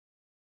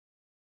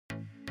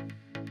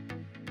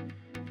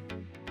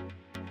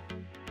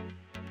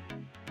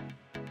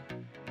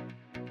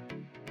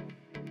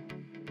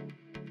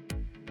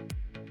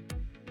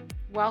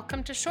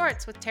Welcome to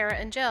Shorts with Tara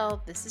and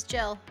Jill. This is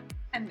Jill.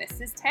 And this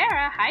is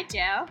Tara. Hi,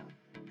 Jill.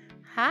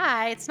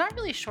 Hi. It's not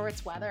really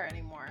Shorts weather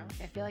anymore.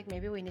 I feel like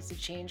maybe we need to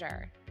change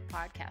our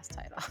podcast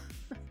title.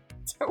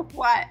 To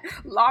what?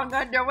 Long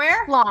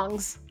underwear?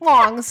 Longs.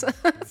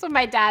 That's what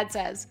my dad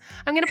says.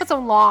 I'm going to put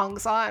some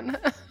longs on.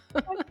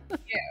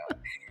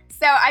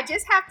 So I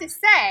just have to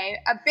say,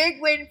 a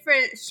big win for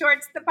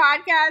Shorts the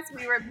podcast.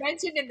 We were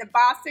mentioned in the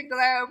Boston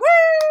Globe.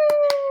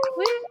 Woo!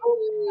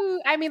 Woo!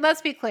 I mean,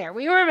 let's be clear.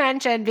 We were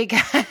mentioned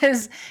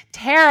because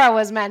Tara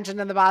was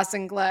mentioned in the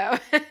Boston Globe.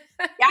 Yeah,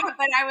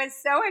 but I was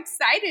so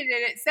excited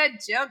and it said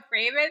Jill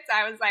Kravitz.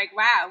 I was like,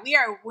 wow, we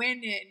are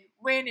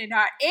winning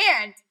hard.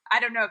 And I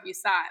don't know if you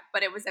saw it,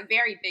 but it was a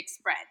very big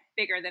spread,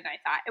 bigger than I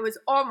thought. It was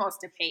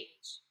almost a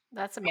page.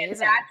 That's amazing.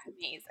 And that's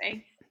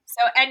amazing.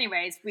 So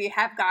anyways, we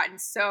have gotten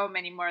so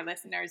many more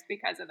listeners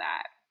because of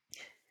that.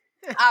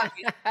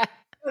 Obviously.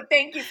 So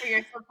thank you for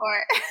your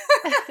support.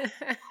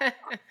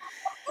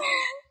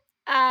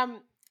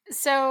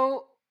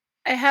 So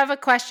I have a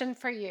question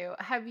for you.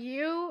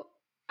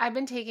 I've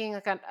been taking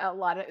like a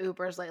lot of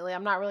Ubers lately.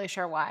 I'm not really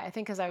sure why. I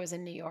think because I was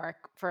in New York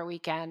for a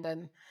weekend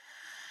and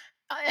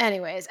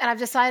anyways, and I've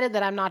decided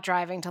that I'm not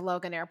driving to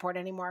Logan Airport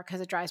anymore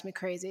because it drives me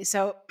crazy.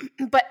 So,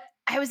 but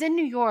I was in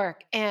New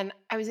York and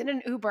I was in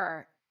an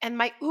Uber and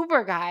my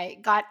Uber guy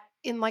got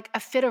in like a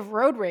fit of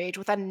road rage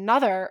with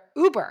another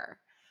Uber.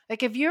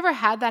 Like, have you ever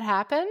had that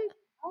happen?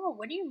 Oh,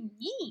 what do you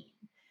mean?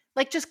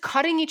 Like just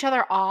cutting each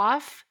other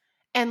off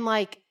and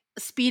like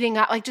speeding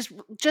up, like just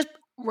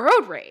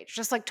road rage,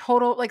 just like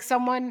total, like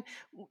someone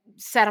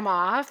set him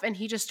off and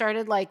he just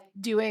started like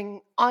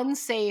doing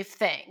unsafe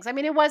things. I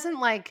mean, it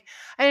wasn't like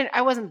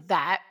I wasn't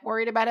that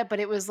worried about it, but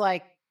it was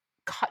like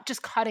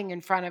just cutting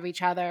in front of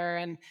each other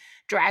and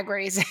drag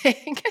racing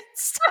and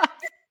stuff.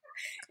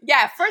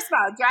 Yeah, first of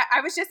all,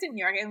 I was just in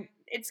New York and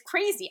it's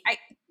crazy.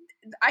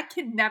 I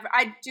can never.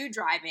 I do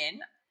drive in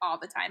all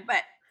the time,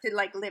 but to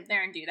like live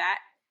there and do that.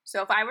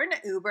 So if I were in an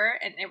Uber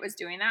and it was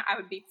doing that, I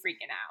would be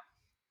freaking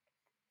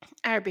out.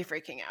 I would be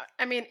freaking out.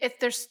 I mean,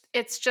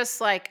 it's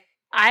just like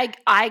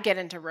I get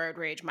into road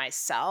rage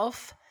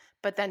myself,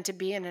 but then to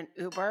be in an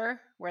Uber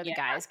where the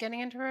guy's getting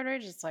into road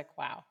rage, it's like,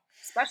 wow.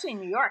 Especially in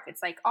New York,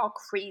 it's like all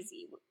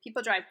crazy.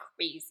 People drive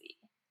crazy.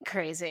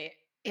 Crazy.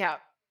 Yeah.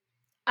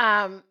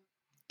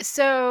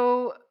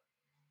 So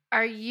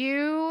are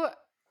you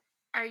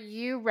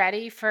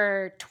ready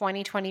for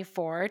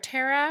 2024,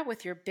 Tara,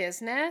 with your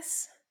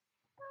business?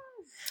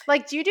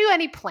 Like, do you do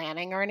any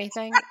planning or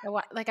anything?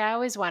 Like, I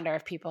always wonder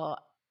if people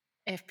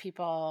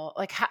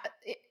like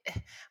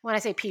when I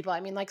say people, I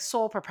mean like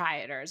sole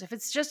proprietors. If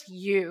it's just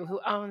you who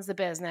owns the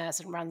business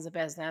and runs the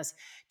business,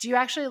 do you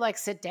actually like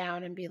sit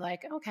down and be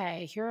like,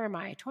 okay, here are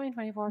my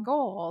 2024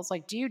 goals?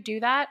 Like, do you do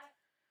that?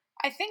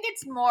 I think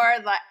it's more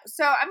like,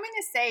 so I'm going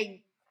to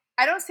say,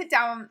 I don't sit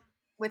down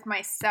with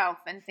myself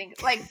and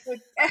think like,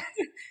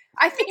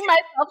 I think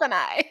myself and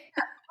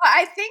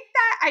I think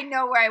that I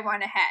know where I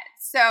want to head.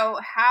 So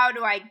how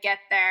do I get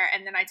there?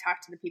 And then I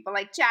talk to the people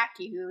like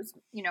Jackie, who's,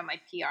 my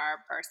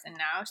PR person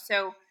now.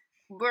 So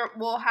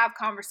we'll have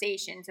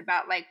conversations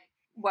about like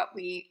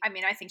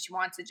I think she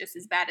wants it just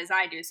as bad as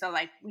I do. So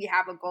like we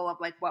have a goal of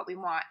like what we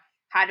want.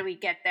 How do we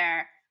get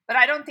there? But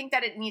I don't think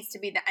that it needs to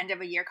be the end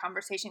of a year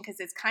conversation because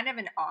it's kind of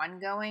an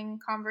ongoing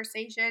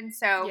conversation.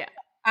 So, yeah.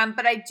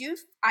 But I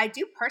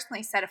do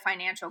personally set a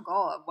financial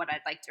goal of what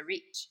I'd like to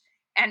reach.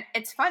 And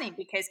it's funny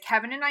because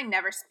Kevin and I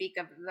never speak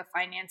of the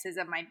finances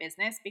of my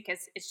business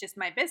because it's just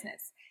my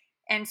business.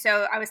 And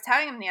so I was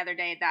telling him the other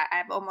day that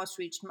I've almost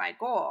reached my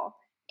goal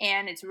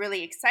and it's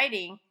really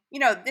exciting.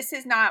 This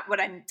is not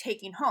what I'm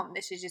taking home.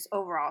 This is just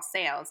overall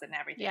sales and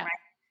everything, right?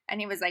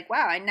 And he was like,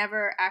 wow, I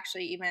never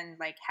actually even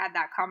like had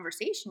that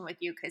conversation with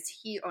you because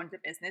he owns a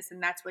business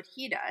and that's what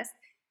he does.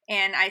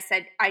 And I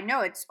said, I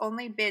know it's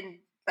only been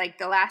like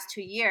the last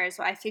 2 years.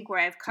 So I think where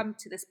I've come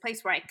to this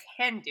place where I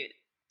can do it,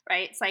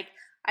 right? It's like,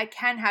 I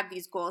can have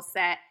these goals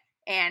set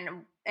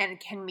and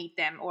can meet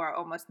them or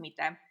almost meet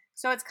them.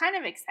 So it's kind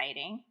of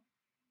exciting.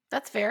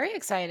 That's very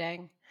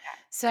exciting. Yeah.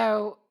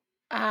 So,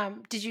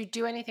 did you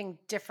do anything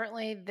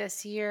differently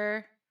this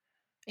year?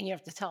 And you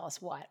have to tell us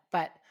what,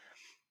 but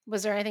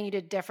was there anything you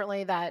did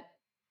differently that,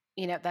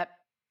 that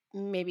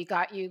maybe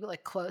got you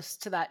like close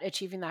to that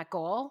achieving that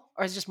goal,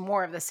 or is it just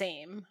more of the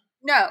same?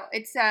 No,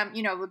 it's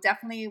we're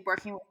definitely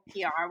working with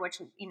PR, which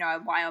a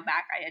while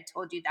back I had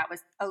told you that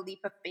was a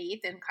leap of faith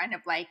and kind of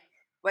like,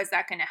 was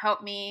that going to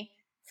help me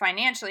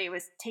financially? It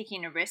was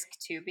taking a risk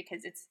too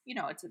because it's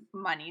it's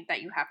money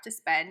that you have to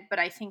spend. But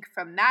I think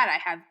from that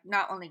I have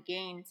not only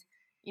gained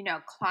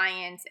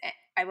clients,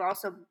 I've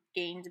also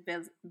gained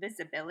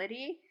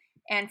visibility,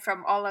 and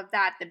from all of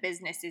that the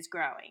business is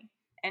growing.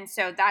 And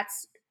so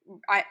that's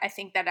I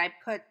think that I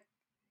put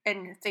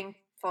and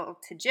thankful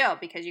to Jill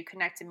because you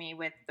connected me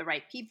with the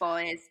right people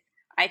is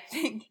I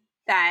think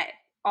that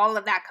all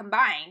of that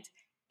combined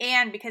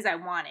and because I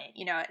want it,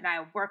 and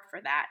I work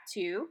for that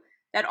too,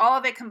 that all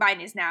of it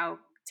combined is now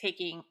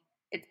taking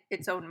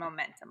its own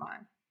momentum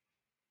on.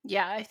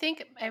 Yeah,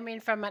 I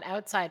mean, from an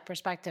outside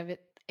perspective,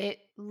 it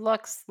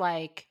looks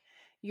like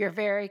you're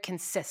very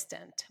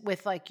consistent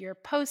with like your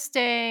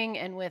posting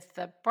and with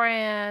the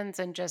brands,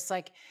 and just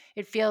like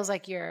it feels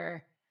like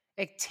your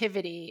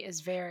activity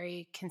is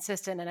very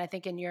consistent. And I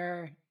think in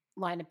your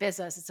line of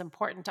business, it's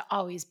important to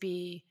always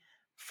be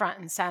front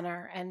and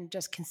center and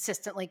just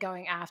consistently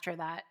going after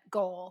that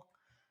goal,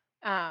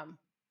 um,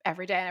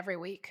 every day, every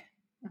week.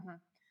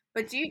 Mhm.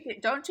 But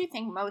don't you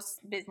think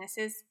most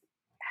businesses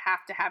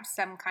have to have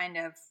some kind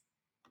of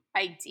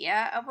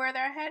idea of where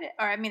they're headed?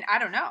 Or I mean, I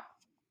don't know.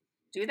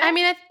 Do they? I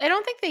mean, I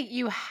don't think that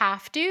you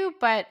have to,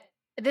 but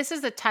this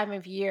is the time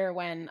of year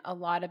when a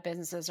lot of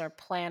businesses are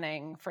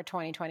planning for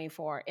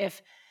 2024.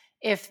 If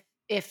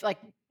like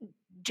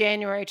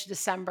January to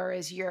December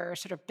is your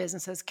sort of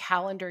business's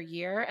calendar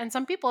year, and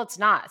some people it's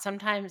not.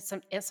 Sometimes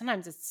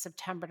it's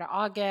September to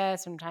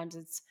August, sometimes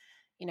it's,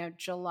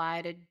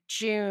 July to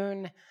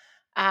June.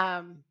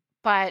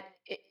 But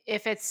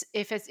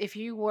if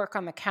you work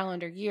on the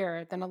calendar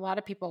year, then a lot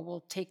of people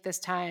will take this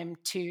time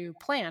to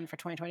plan for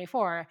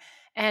 2024.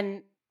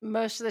 And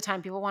most of the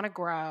time people want to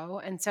grow.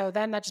 And so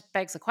then that just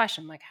begs the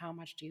question, like, how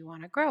much do you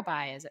want to grow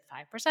by? Is it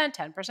 5%,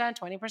 10%,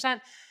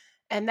 20%?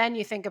 And then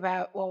you think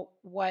about, well,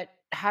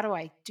 how do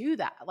I do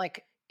that?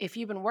 Like, if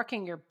you've been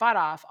working your butt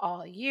off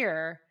all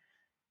year,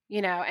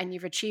 and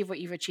you've achieved what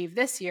you've achieved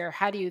this year,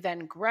 how do you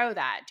then grow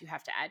that? Do you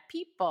have to add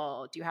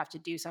people? Do you have to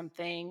do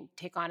something,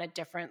 take on a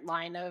different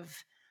line of,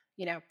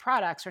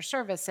 products or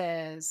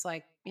services?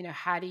 Like, do you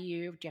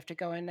have to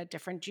go in a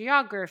different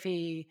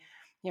geography?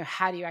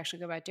 How do you actually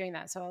go about doing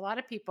that? So a lot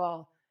of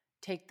people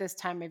take this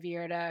time of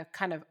year to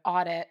kind of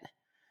audit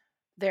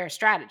their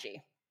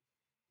strategy.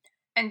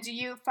 And do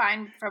you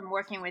find from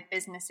working with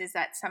businesses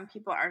that some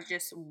people are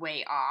just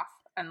way off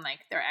on like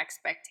their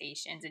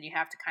expectations and you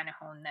have to kind of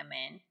hone them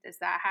in? Does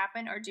that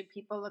happen? Or do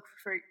people look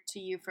to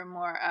you for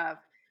more of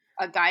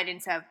a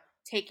guidance of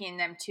taking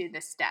them to the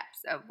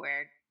steps of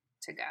where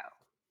to go?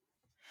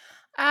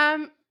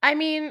 I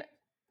mean,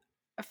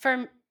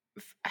 For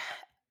f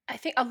I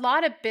think a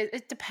lot of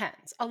it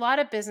depends. A lot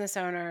of business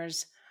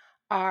owners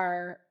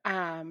are,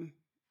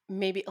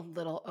 maybe a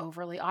little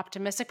overly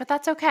optimistic, but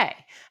that's okay.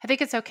 I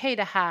think it's okay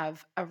to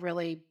have a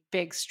really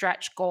big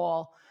stretch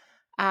goal,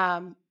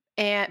 um,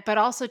 but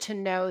also to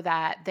know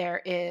that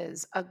there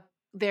is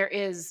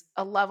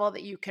a level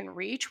that you can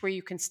reach where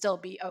you can still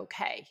be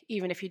okay,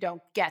 even if you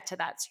don't get to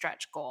that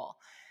stretch goal.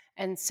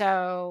 And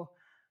so,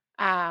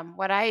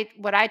 what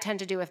I tend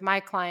to do with my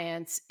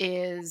clients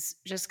is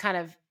just kind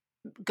of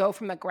go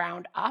from the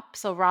ground up.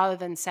 So rather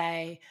than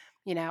say,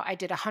 I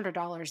did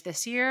 $100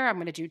 this year, I'm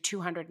going to do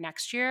 200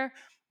 next year.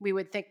 We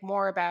would think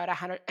more about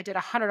 100. I did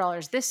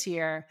 $100 this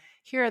year.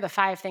 Here are the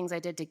 5 things I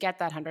did to get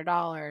that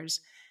 $100.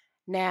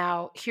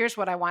 Now, here's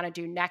what I want to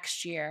do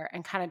next year,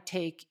 and kind of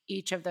take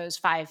each of those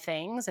 5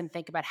 things and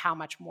think about how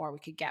much more we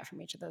could get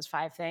from each of those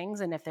 5 things.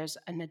 And if there's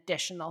an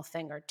additional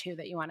thing or two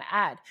that you want to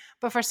add.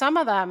 But for some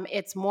of them,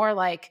 it's more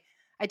like,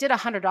 I did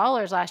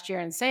 $100 last year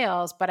in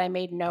sales, but I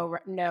made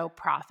no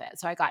profit.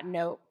 So I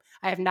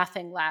have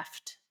nothing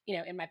left,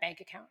 in my bank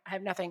account. I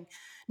have nothing,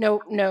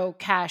 no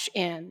cash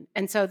in.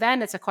 And so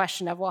then it's a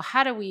question of, well,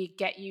 how do we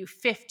get you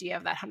 50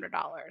 of that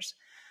 $100?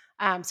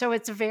 So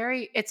it's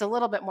a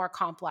little bit more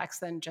complex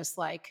than just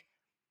like,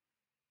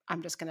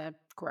 I'm just going to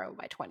grow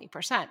by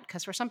 20%.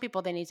 Because for some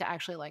people, they need to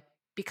actually like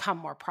become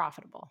more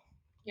profitable.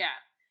 Yeah.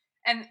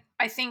 And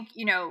I think,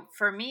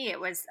 for me, it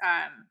was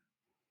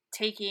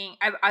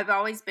I've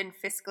always been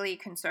fiscally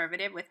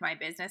conservative with my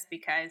business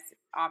because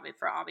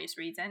for obvious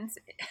reasons.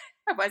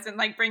 I wasn't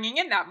like bringing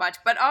in that much,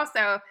 but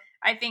also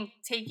I think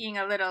taking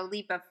a little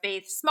leap of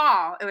faith,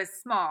 it was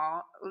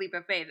small leap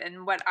of faith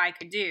and what I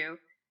could do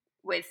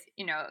with,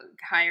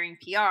 hiring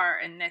PR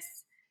and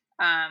this,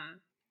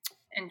 um,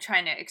 and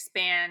trying to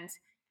expand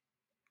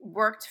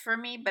worked for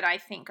me. But I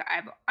think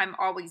I'm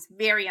always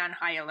very on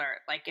high alert.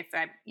 Like if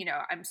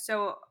I'm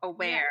so Yeah.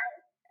 aware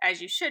as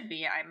you should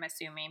be, I'm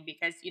assuming,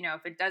 because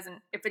if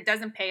it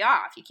doesn't pay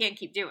off, you can't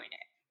keep doing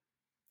it.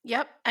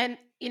 Yep. And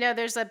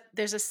there's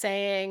a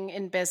saying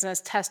in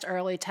business, test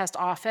early, test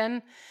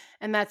often.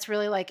 And that's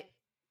really like,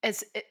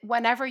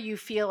 whenever you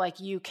feel like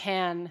you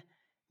can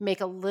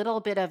make a little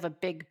bit of a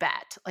big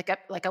bet,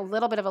 like a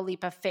little bit of a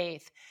leap of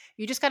faith,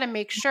 you just got to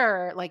make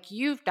sure, like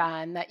you've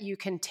done, that you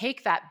can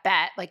take that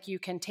bet, like you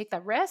can take the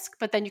risk,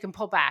 but then you can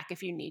pull back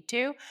if you need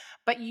to.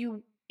 But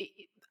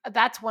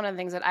that's one of the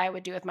things that I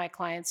would do with my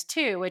clients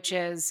too, which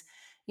is,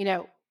 you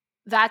know,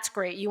 that's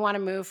great. You want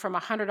to move from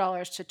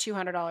 $100 to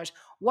 $200.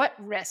 What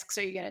risks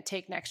are you going to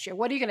take next year?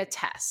 What are you going to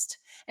test?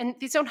 And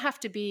these don't have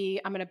to be,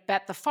 I'm going to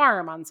bet the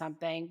farm on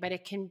something, but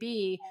it can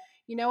be,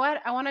 you know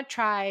what? I want to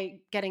try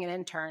getting an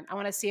intern. I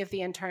want to see if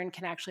the intern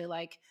can actually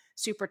like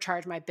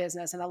supercharge my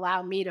business and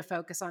allow me to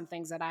focus on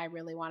things that I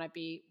really want to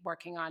be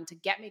working on to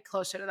get me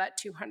closer to that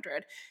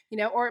 200.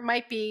 Or it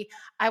might be,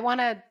 I want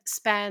to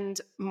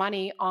spend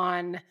money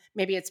on,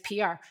 maybe it's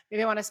PR.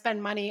 Maybe I want to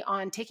spend money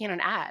on taking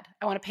an ad.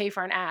 I want to pay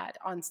for an ad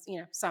on,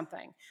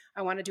 something.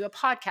 I want to do a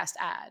podcast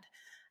ad.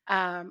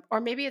 Or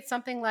maybe it's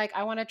something like,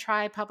 I want to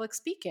try public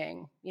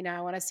speaking.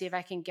 I want to see if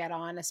I can get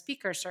on a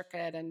speaker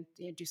circuit and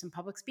do some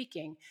public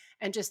speaking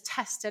and just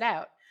test it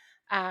out.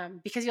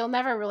 because you'll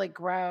never really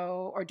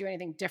grow or do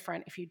anything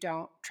different if you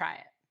don't try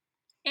it.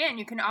 And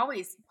you can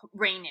always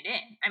rein it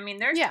in. I mean,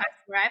 there's Yeah. times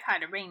where I've had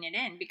to rein it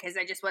in because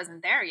I just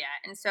wasn't there yet.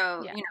 And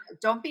so, Yeah.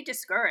 don't be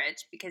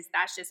discouraged because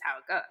that's just how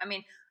it goes. I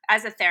mean,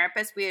 as a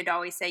therapist, we would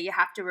always say you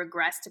have to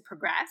regress to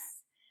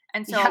progress.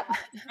 And so, a lot Yep.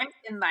 of times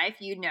in life,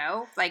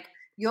 like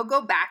you'll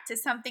go back to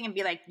something and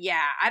be like,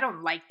 yeah, I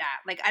don't like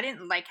that. Like, I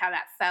didn't like how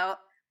that felt.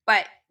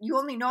 But you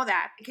only know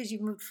that because you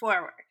moved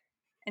forward.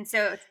 And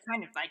so it's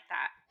kind of like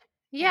that.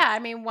 Yeah. Yeah. I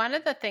mean, one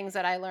of the things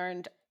that I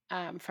learned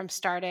from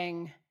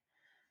starting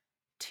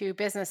two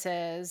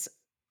businesses,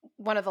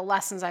 one of the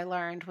lessons I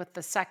learned with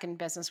the second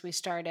business we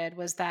started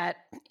was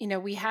that,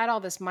 we had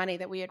all this money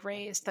that we had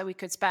raised that we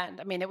could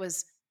spend. I mean, it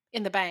was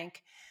in the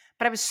bank,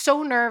 but I was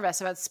so nervous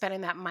about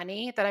spending that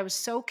money that I was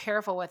so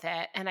careful with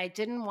it. And I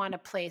didn't want to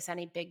place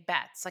any big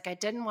bets. Like, I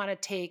didn't want to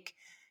take,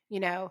 you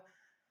know,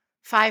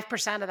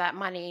 5% of that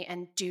money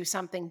and do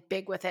something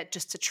big with it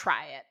just to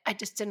try it. I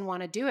just didn't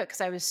want to do it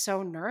because I was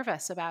so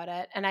nervous about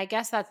it. And I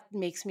guess that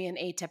makes me an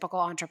atypical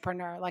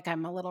entrepreneur. Like,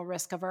 I'm a little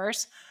risk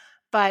averse.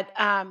 But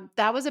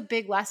that was a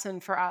big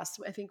lesson for us.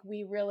 I think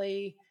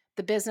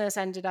the business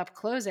ended up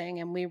closing,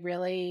 and we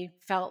really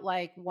felt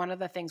like one of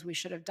the things we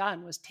should have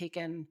done was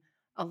taken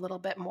a little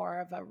bit more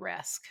of a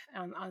risk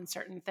on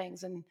certain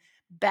things and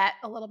bet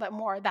a little bit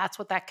more. That's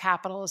what that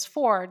capital is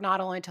for,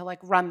 not only to like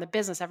run the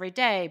business every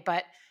day,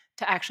 but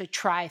to actually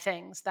try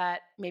things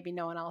that maybe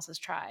no one else has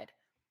tried.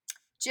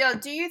 Jill,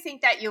 do you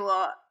think that you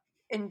will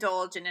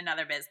indulge in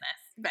another business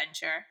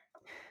venture?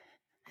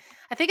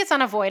 I think it's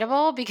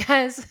unavoidable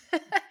because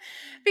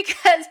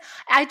because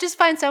I just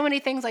find so many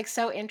things like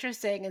so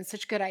interesting and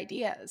such good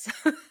ideas.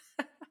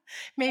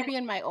 Maybe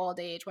in my old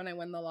age when I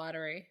win the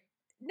lottery.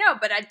 No,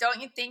 but don't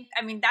you think?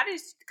 I mean, that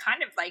is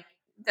kind of like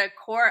the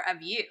core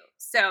of you.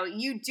 So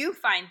you do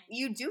find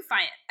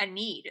a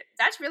need.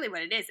 That's really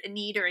what it is, a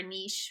need or a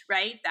niche,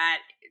 right? That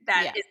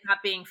Yeah. is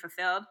not being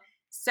fulfilled.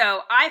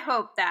 So I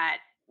hope that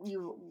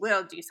you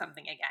will do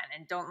something again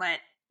and don't let,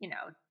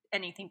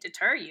 anything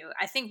deter you.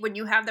 I think when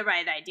you have the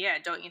right idea,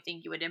 don't you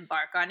think you would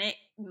embark on it?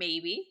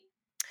 Maybe.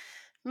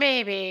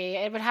 Maybe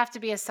it would have to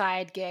be a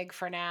side gig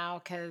for now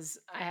cuz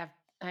I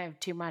have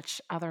too much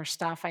other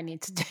stuff I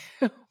need to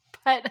do.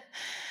 But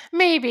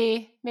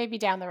maybe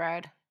down the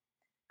road.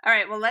 All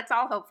right, well, let's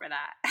all hope for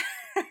that.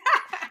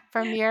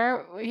 From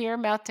your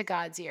mouth to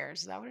God's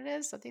ears. Is that what it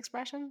is? Is that the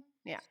expression?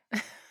 Yeah.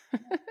 I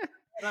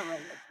don't really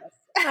like this.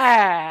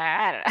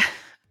 I don't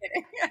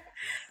know.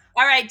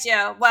 All right,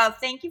 Jill. Well,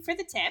 thank you for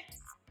the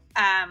tips.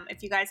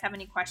 If you guys have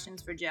any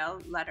questions for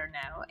Jill, let her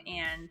know.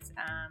 And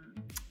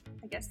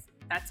I guess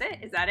that's it.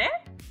 Is that it?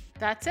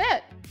 That's it.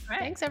 All right.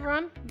 Thanks,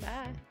 everyone.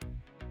 Bye.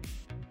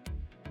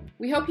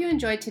 We hope you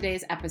enjoyed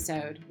today's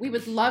episode. We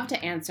would love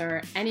to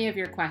answer any of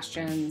your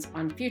questions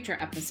on future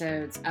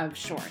episodes of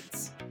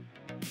Shorts.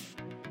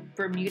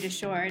 Bermuda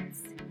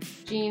shorts,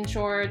 Jean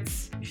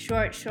shorts,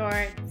 short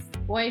shorts,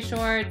 boy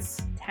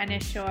shorts,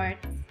 tennis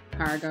shorts,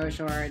 cargo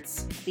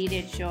shorts,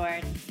 pleated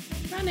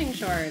shorts, running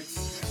shorts,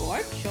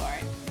 sport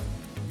shorts.